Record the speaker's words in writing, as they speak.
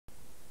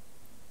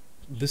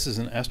This is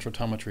an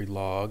astrotometry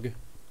log,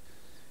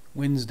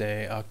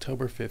 Wednesday,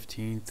 October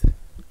 15th,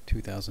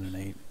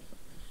 2008.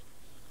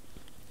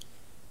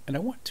 And I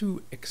want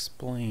to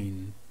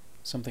explain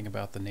something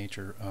about the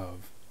nature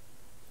of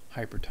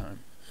hypertime.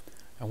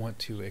 I want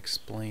to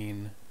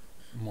explain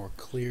more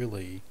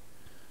clearly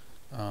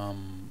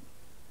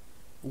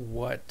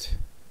what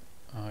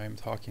I'm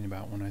talking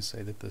about when I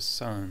say that the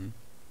sun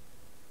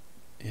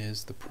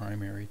is the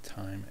primary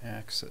time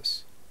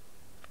axis.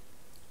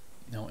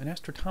 Now, in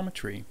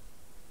astrotometry,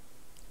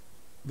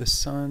 the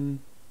sun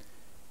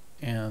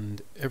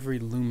and every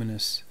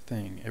luminous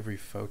thing, every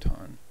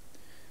photon,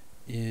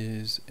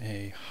 is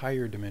a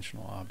higher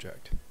dimensional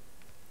object.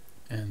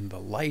 And the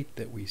light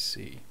that we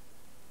see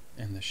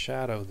and the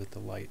shadow that the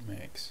light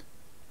makes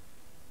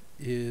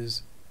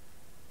is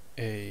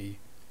a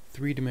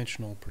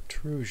three-dimensional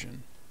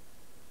protrusion,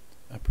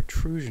 a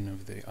protrusion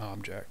of the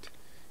object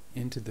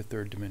into the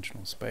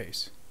third-dimensional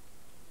space.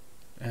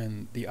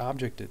 And the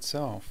object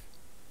itself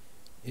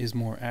is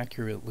more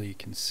accurately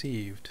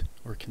conceived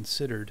or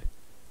considered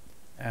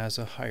as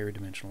a higher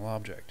dimensional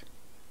object,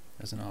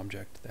 as an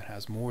object that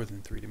has more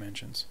than three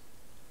dimensions.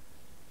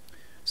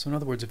 So in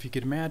other words, if you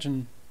could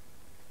imagine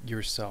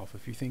yourself,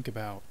 if you think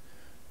about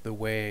the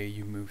way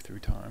you move through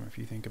time, if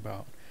you think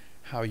about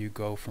how you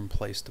go from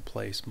place to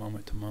place,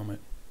 moment to moment,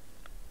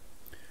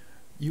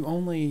 you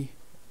only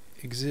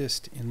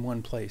exist in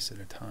one place at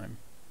a time.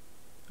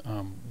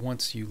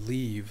 Once you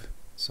leave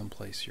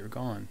someplace, you're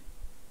gone.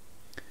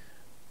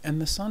 And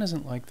the sun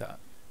isn't like that.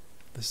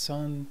 The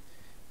sun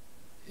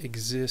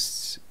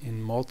exists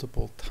in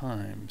multiple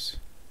times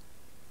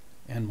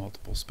and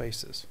multiple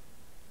spaces.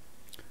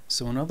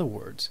 So in other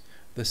words,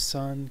 the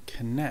sun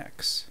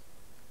connects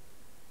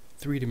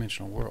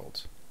three-dimensional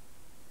worlds.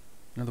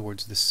 In other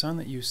words, the sun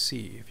that you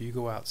see, if you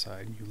go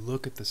outside and you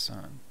look at the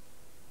sun,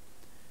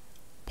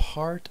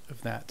 part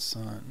of that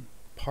sun,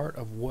 part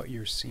of what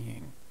you're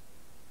seeing,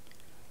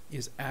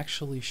 is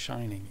actually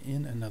shining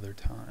in another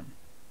time.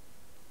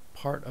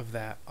 Part of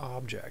that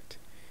object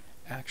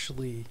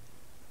actually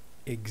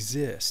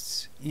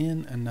exists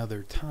in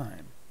another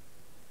time,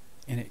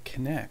 and it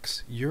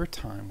connects your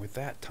time with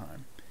that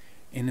time.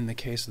 And in the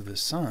case of the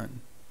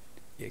sun,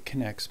 it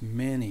connects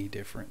many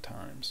different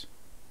times.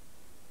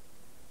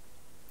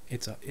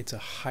 It's a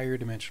higher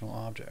dimensional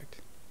object.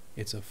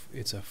 It's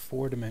a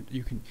four-dimensional.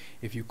 You can,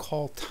 if you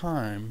call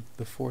time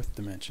the fourth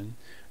dimension,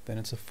 then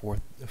it's a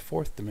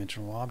fourth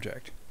dimensional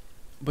object.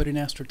 But in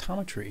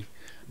astrotometry,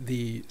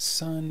 the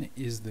sun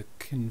is the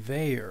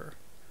conveyor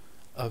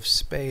of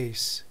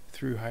space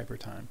through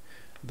hypertime.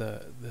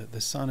 The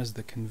sun is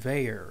the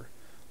conveyor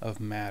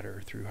of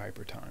matter through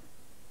hypertime.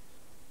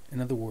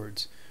 In other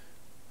words,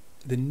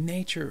 the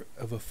nature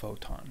of a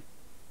photon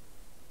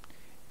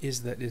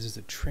is that it is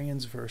a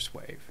transverse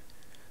wave.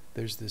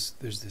 There's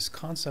this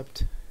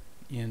concept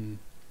in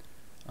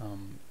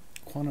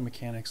quantum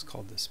mechanics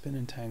called the spin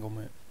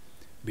entanglement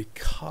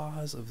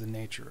because of the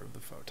nature of the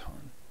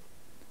photon.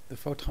 The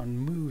photon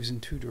moves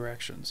in two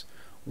directions.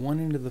 One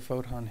end of the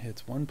photon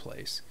hits one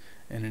place,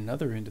 and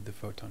another end of the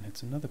photon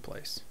hits another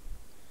place.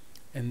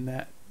 And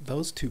that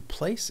those two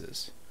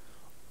places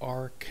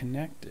are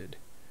connected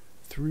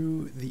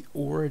through the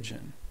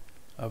origin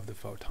of the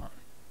photon.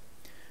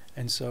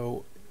 And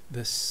so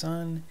the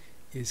sun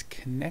is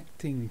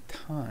connecting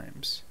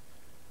times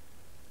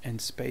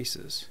and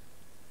spaces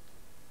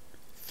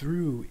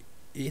through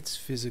its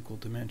physical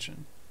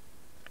dimension.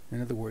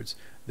 In other words,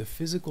 the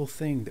physical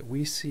thing that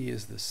we see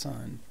as the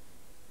sun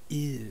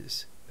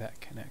is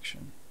that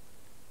connection.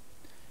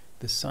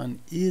 The sun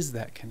is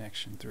that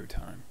connection through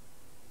time.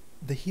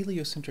 The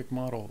heliocentric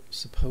model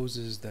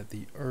supposes that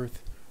the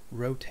Earth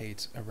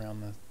rotates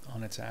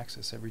on its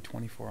axis every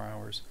 24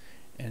 hours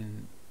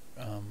and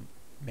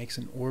makes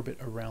an orbit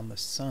around the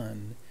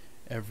sun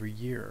every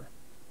year.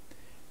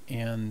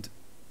 And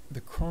the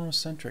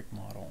chronocentric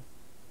model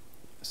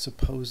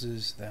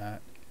supposes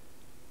that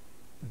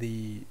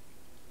the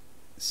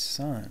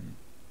sun,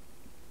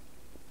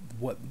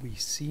 what we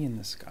see in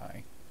the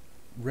sky,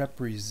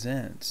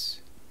 represents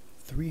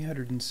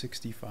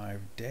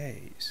 365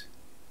 days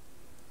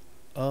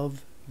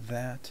of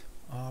that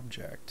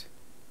object.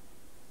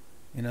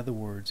 In other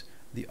words,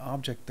 the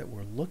object that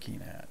we're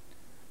looking at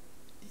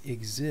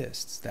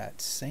exists,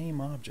 that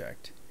same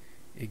object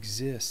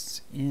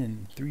exists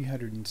in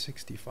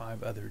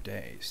 365 other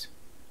days.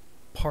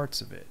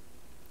 Parts of it.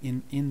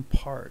 In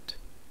part,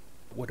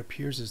 what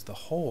appears as the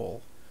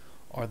whole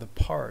are the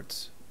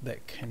parts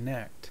that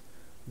connect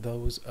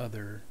those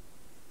other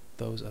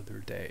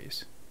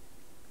days.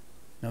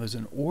 Now there's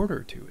an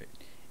order to it.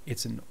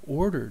 It's an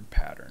ordered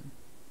pattern,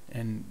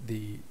 and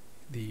the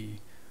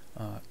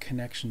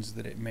connections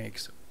that it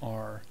makes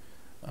are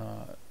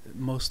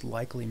most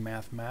likely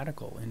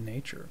mathematical in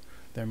nature.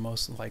 They're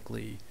most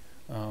likely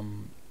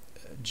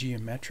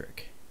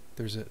geometric.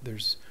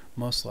 There's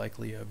most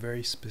likely a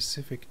very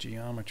specific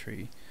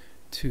geometry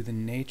to the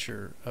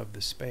nature of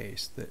the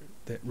space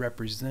that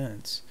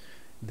represents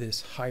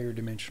this higher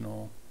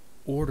dimensional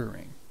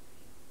ordering.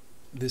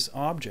 This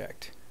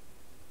object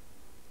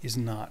is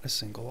not a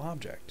single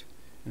object.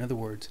 In other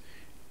words,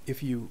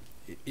 if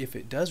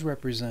it does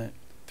represent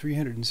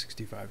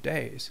 365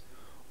 days,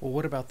 well,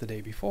 what about the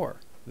day before?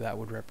 That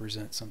would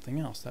represent something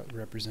else. That would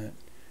represent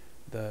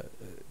the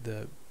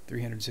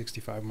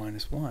 365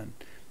 minus 1.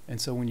 And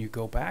so when you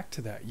go back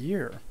to that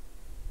year,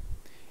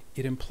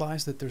 it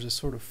implies that there's a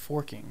sort of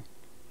forking.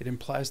 It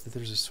implies that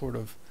there's a sort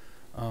of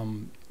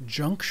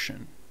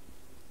junction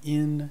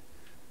in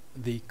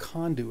the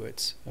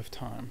conduits of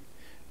time.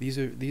 These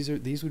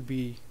would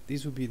be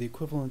the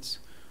equivalents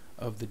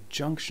of the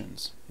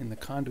junctions in the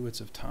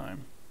conduits of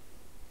time.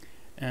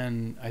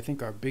 And I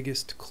think our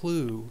biggest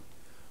clue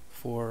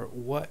for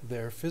what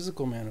their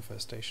physical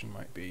manifestation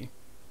might be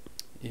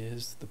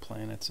is the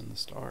planets and the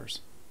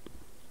stars.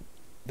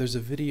 There's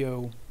a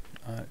video,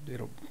 I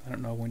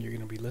don't know when you're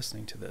going to be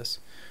listening to this,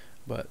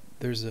 but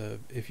there's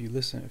if you're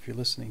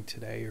listening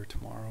today or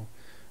tomorrow,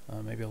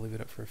 maybe I'll leave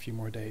it up for a few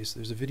more days.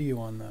 There's a video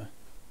on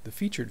the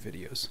featured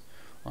videos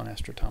on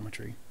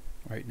Astrotometry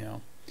right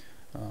now,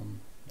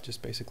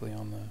 just basically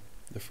on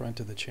the front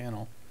of the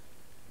channel,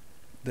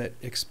 that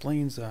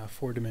explains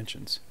 4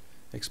 dimensions,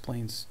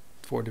 explains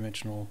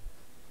 4-dimensional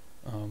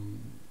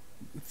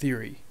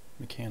theory,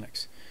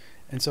 mechanics.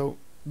 And so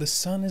the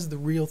sun is the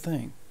real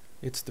thing.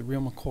 It's the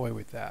real McCoy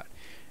with that.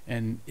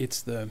 And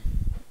it's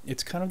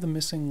kind of the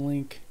missing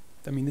link.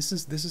 I mean, this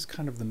is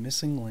kind of the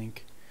missing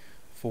link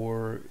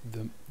for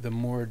the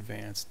more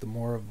advanced, the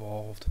more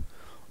evolved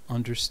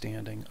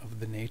understanding of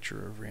the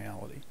nature of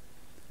reality.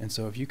 And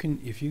so if you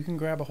can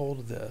grab a hold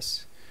of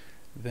this,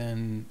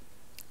 then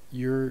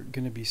you're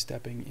going to be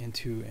stepping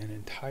into an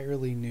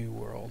entirely new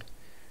world,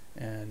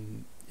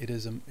 and it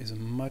is a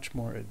much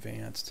more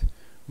advanced,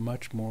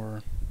 much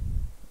more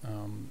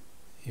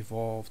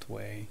evolved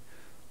way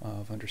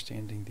of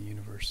understanding the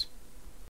universe.